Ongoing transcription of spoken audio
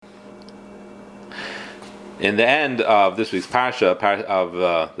In the end of this week's parsha,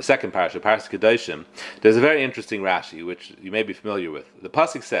 the second parsha, Parshas Kedoshim, there's a very interesting Rashi, which you may be familiar with. The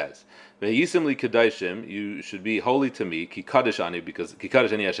pasuk says, "Ve'yisim li Kedoshim, you should be holy to me, ki kadosh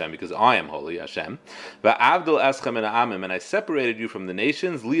ani Hashem, because I am holy, Hashem. Ve'avdil eschem min ha'amim, and I separated you from the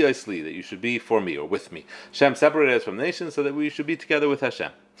nations, li oisli, that you should be for me or with me. Hashem separated us from the nations so that we should be together with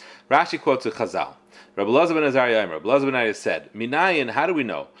Hashem." Rashi quotes a Chazal. Rabbi Elazar ben Azariah said, "Minayin, how do we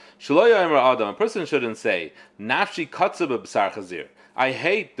know? Shelo yomer adam, a person shouldn't say, nafshi katzah b'bsar chazir. I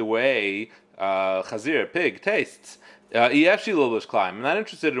hate the way chazir, pig, tastes. Yefshi lulush klaim. I'm not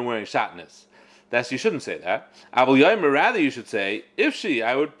interested in wearing shatnez." You shouldn't say that. Avol yomer, rather you should say, ifshi,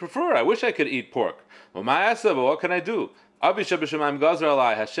 I would prefer. I wish I could eat pork. Well, but what can I do? Abi Shabashemaim Gazar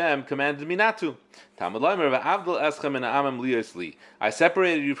Alai, Hashem commanded me not to. I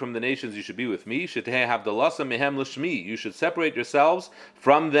separated you from the nations, you should be with me. You should separate yourselves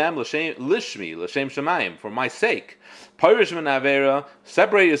from them, L'shem Shemayim, for my sake.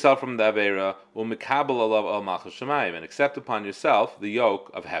 Separate yourself from the Avera, and accept upon yourself the yoke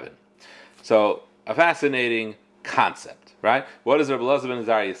of heaven. So, a fascinating concept. Right? What does Rabbi Elazar ben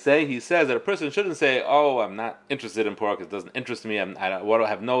Azariah say? He says that a person shouldn't say, "Oh, I'm not interested in pork; it doesn't interest me. I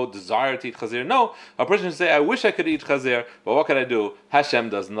have no desire to eat chazir." No, a person should say, "I wish I could eat chazir, but what can I do? Hashem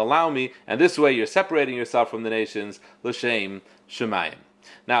doesn't allow me." And this way, you're separating yourself from the nations, l'shem shemayim.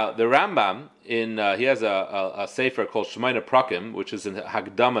 Now, the Rambam he has a sefer called Shemaina Prakim, which is a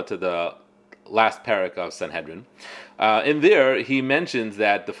Hagdama to the last parak of Sanhedrin. In there, he mentions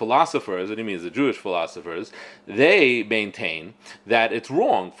that the philosophers, what he means, the Jewish philosophers, they maintain that it's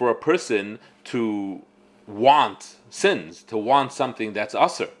wrong for a person to want sins, to want something that's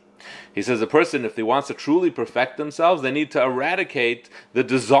usur. He says a person, if he wants to truly perfect themselves, they need to eradicate the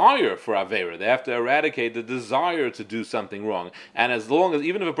desire for Avera. They have to eradicate the desire to do something wrong. And as long as,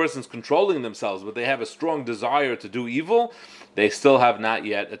 even if a person's controlling themselves, but they have a strong desire to do evil, they still have not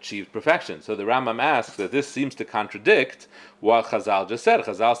yet achieved perfection. So the Rambam asks that this seems to contradict what Chazal just said.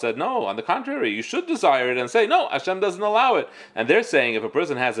 Chazal said, no, on the contrary, you should desire it and say, no, Hashem doesn't allow it. And they're saying if a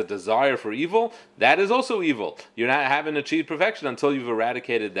person has a desire for evil, that is also evil. You haven't achieved perfection until you've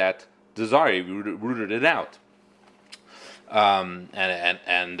eradicated that desire, you rooted it out. So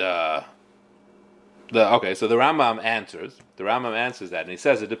the Rambam answers that, and he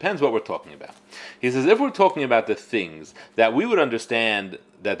says it depends what we're talking about. He says if we're talking about the things that we would understand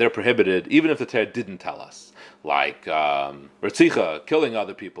that they're prohibited, even if the Torah didn't tell us, like Retzicha, killing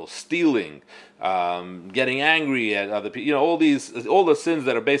other people, stealing, getting angry at other people, all the sins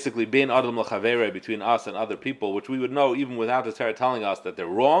that are basically bein adam l'chavere, between us and other people, which we would know even without the Torah telling us that they're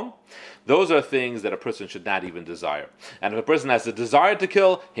wrong. Those are things that a person should not even desire. And if a person has a desire to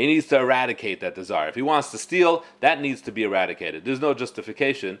kill, he needs to eradicate that desire. If he wants to steal, that needs to be eradicated. There's no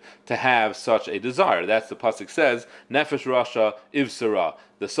justification to have such a desire. That's the pasuk says, Nefesh Rasha Ivsara.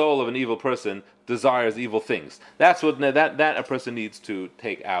 The soul of an evil person desires evil things. That's what that a person needs to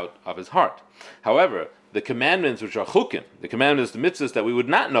take out of his heart. However, the commandments which are chukim, the commandments, the mitzvahs that we would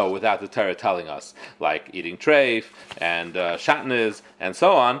not know without the Torah telling us, like eating treif and shatnez and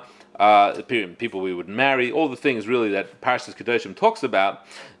so on, people we would marry, all the things really that Parshas Kedoshim talks about,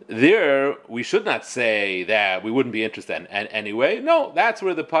 there we should not say that we wouldn't be interested in anyway. No, that's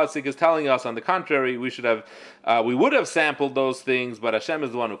where the pasuk is telling us. On the contrary, we would have sampled those things, but Hashem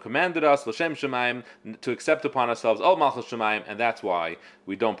is the one who commanded us, l'shem shemayim, to accept upon ourselves al malchus shemayim, and that's why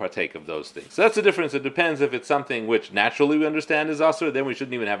we don't partake of those things. So that's the difference. It depends if it's something which naturally we understand is asur, then we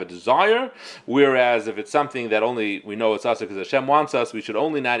shouldn't even have a desire. Whereas if it's something that only we know it's asur because Hashem wants us, we should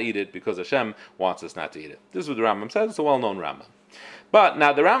only not eat it because Hashem wants us not to eat it. This is what the Rambam says. It's a well-known Rambam. But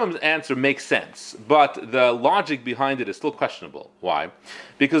now the Rambam's answer makes sense, but the logic behind it is still questionable. Why?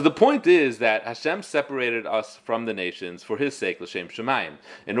 Because the point is that Hashem separated us from the nations for His sake, l'shem shemayim,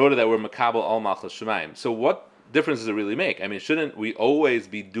 in order that we're makabel al malchus shemayim. So what difference does it really make? I mean, shouldn't we always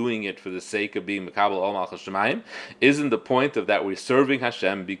be doing it for the sake of being makabel al malchus shemayim? Isn't the point of that we're serving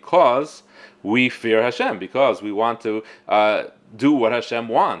Hashem because we fear Hashem, because we want to do what Hashem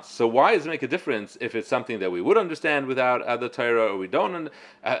wants? So why does it make a difference if it's something that we would understand without the Torah, or we don't?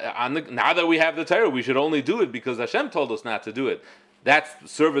 Now that we have the Torah, we should only do it because Hashem told us not to do it. That's the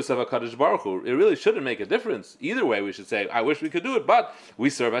service of a Kadosh Baruch Hu. It really shouldn't make a difference. Either way, we should say, I wish we could do it, but we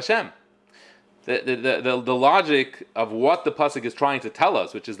serve Hashem. The logic of what the pasuk is trying to tell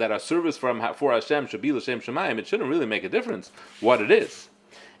us, which is that our service for Hashem should be l'shem shemayim, it shouldn't really make a difference what it is.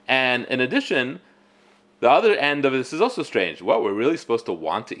 And in addition, the other end of this is also strange. What, we're really supposed to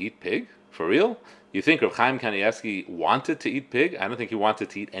want to eat pig? For real? You think Reb Chaim Kanievsky wanted to eat pig? I don't think he wanted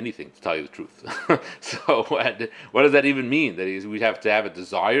to eat anything, to tell you the truth. So what does that even mean? That we'd have to have a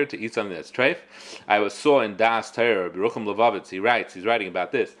desire to eat something that's treif? I saw in Das Torah, Beruchim Levavitz, he's writing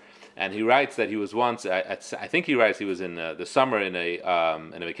about this, and he writes that he was once, I think he writes he was in the summer in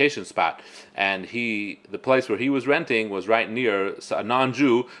a vacation spot, and the place where he was renting was right near a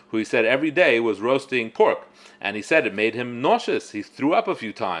non-Jew who he said every day was roasting pork. And he said it made him nauseous. He threw up a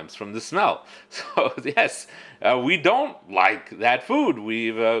few times from the smell. So yes, we don't like that food.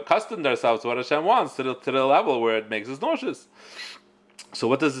 We've accustomed ourselves to what Hashem wants to the level where it makes us nauseous. So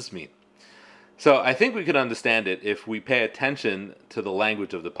what does this mean? So I think we could understand it if we pay attention to the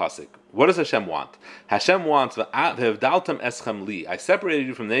language of the pasuk. What does Hashem want? Hashem wants, "V'hevdaltem eschem li." I separated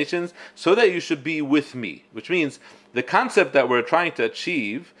you from the nations so that you should be with me. Which means the concept that we're trying to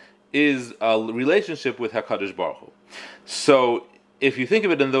achieve is a relationship with HaKadosh Baruch Hu. So if you think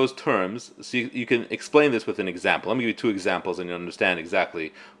of it in those terms, so you can explain this with an example. Let me give you two examples and you'll understand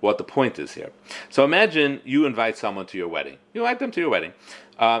exactly what the point is here. So imagine you invite someone to your wedding. You invite them to your wedding.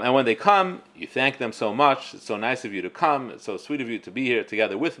 And when they come, you thank them so much. It's so nice of you to come. It's so sweet of you to be here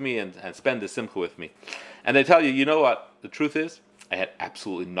together with me and spend the simcha with me. And they tell you, you know what the truth is? I had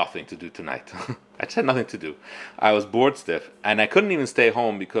absolutely nothing to do tonight. I just had nothing to do. I was bored stiff, and I couldn't even stay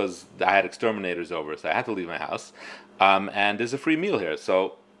home because I had exterminators over, so I had to leave my house. And there's a free meal here,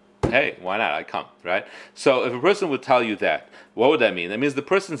 so hey, why not? I come, right? So if a person would tell you that, what would that mean? That means the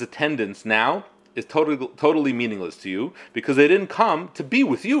person's attendance now is totally meaningless to you because they didn't come to be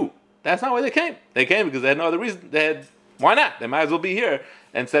with you. That's not why they came. They came because they had no other reason. Why not? They might as well be here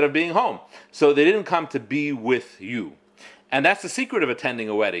instead of being home. So they didn't come to be with you. And that's the secret of attending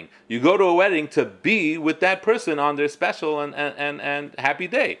a wedding. You go to a wedding to be with that person on their special and happy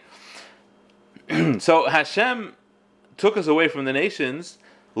day. So Hashem took us away from the nations,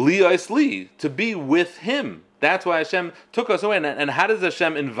 li'os li, to be with Him. That's why Hashem took us away. And how does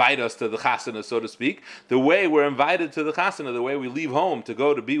Hashem invite us to the chasana, so to speak? The way we're invited to the chasana, the way we leave home to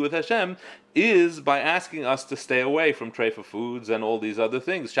go to be with Hashem, is by asking us to stay away from treifa foods and all these other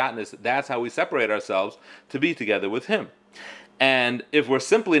things. Shatnez, that's how we separate ourselves to be together with Him. And if we're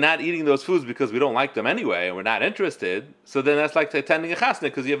simply not eating those foods because we don't like them anyway and we're not interested, so then that's like attending a chasna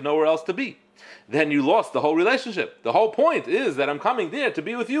because you have nowhere else to be. Then you lost the whole relationship. The whole point is that I'm coming there to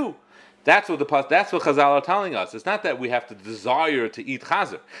be with you. That's what Chazal are telling us. It's not that we have to desire to eat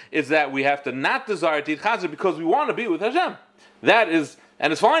chazer. It's that we have to not desire to eat chazer because we want to be with Hashem. That is,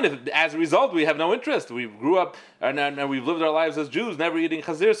 and it's fine if, as a result, we have no interest. We grew up and we've lived our lives as Jews, never eating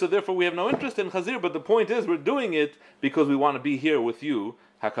chazir, so therefore we have no interest in chazir. But the point is, we're doing it because we want to be here with you,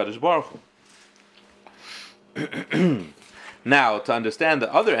 HaKadosh Baruch Hu. Now, to understand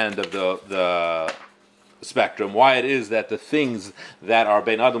the other end of the spectrum, why it is that the things that are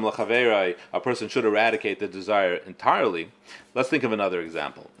bein adam l'chaverai, a person should eradicate the desire entirely, let's think of another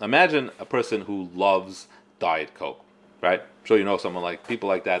example. Imagine a person who loves Diet Coke, right? I'm sure you know people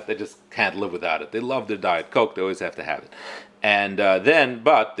like that, they just can't live without it. They love their Diet Coke, they always have to have it. And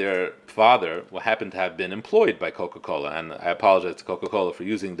but their father happened to have been employed by Coca-Cola, and I apologize to Coca-Cola for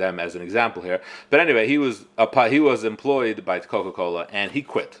using them as an example here. But anyway, he was employed by Coca-Cola, and he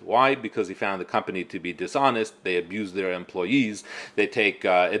quit. Why? Because he found the company to be dishonest. They abuse their employees. They take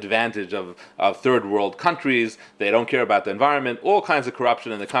advantage of third world countries. They don't care about the environment. All kinds of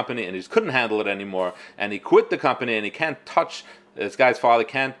corruption in the company, and he just couldn't handle it anymore. And he quit the company, and this guy's father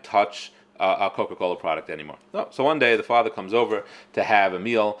can't touch a Coca-Cola product anymore. So one day the father comes over to have a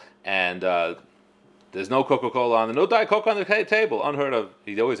meal, and there's no Coca-Cola no Diet Coke on the table. Unheard of.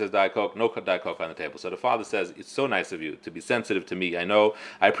 He always has Diet Coke, no Diet Coke on the table. So the father says, it's so nice of you to be sensitive to me. I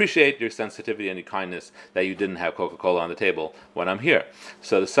appreciate your sensitivity and your kindness that you didn't have Coca-Cola on the table when I'm here.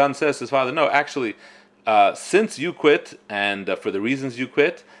 So the son says to his father, no, actually, since you quit, and for the reasons you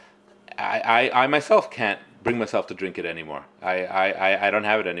quit, I myself can't bring myself to drink it anymore. I don't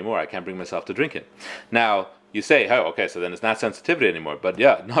have it anymore. I can't bring myself to drink it. Now, you say, oh, okay, so then it's not sensitivity anymore. But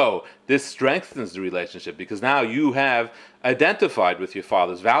yeah, no, this strengthens the relationship because now you have identified with your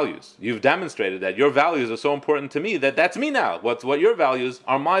father's values. You've demonstrated that your values are so important to me that that's me now. What your values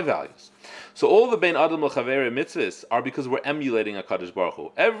are my values. So all the Bein Adam L'Chaveri mitzvahs are because we're emulating HaKadosh Baruch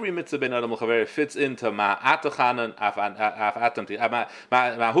Hu. Every mitzvah Bein Adam L'Chaveri fits into Ma'atachanan af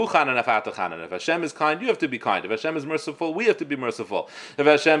Ma'huchanan. If Hashem is kind, you have to be kind. If Hashem is merciful, we have to be merciful. If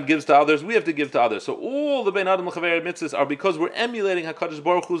Hashem gives to others, we have to give to others. So all the Bein Adam L'Chaveri mitzvahs are because we're emulating HaKadosh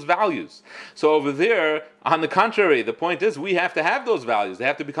Baruch Hu's values. So over there, on the contrary, the point is we have to have those values. They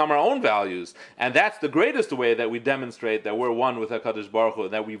have to become our own values. And that's the greatest way that we demonstrate that we're one with HaKadosh Baruch Hu,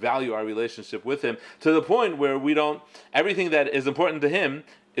 that we value our relationship relationship with Him to the point where everything that is important to Him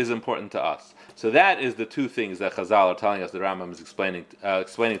is important to us. So that is the two things that Chazal are telling us, the Rambam is explaining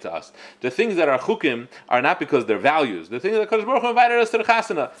to us. The things that are chukim are not because they're values. The things that Kadosh Baruch Hu invited us to the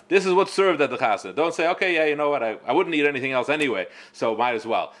chasana. This is what's served at the chasana. Don't say, okay, yeah, you know what, I wouldn't eat anything else anyway, so might as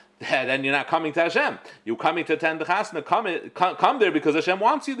well. Then you're not coming to Hashem. You're coming to attend the chasana. Come there because Hashem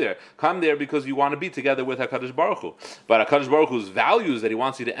wants you there. Come there because you want to be together with HaKadosh Baruch Hu. But HaKadosh Baruch Hu's values that He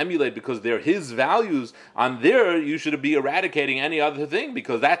wants you to emulate because they're His values, on there you should be eradicating any other thing,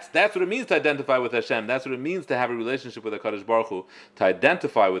 because that's what it means to identify with Hashem. That's what it means to have a relationship with HaKadosh Baruch Hu, to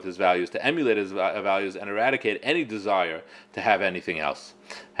identify with His values, to emulate His values, and eradicate any desire to have anything else.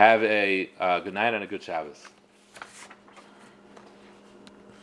 Have a good night and a good Shabbos.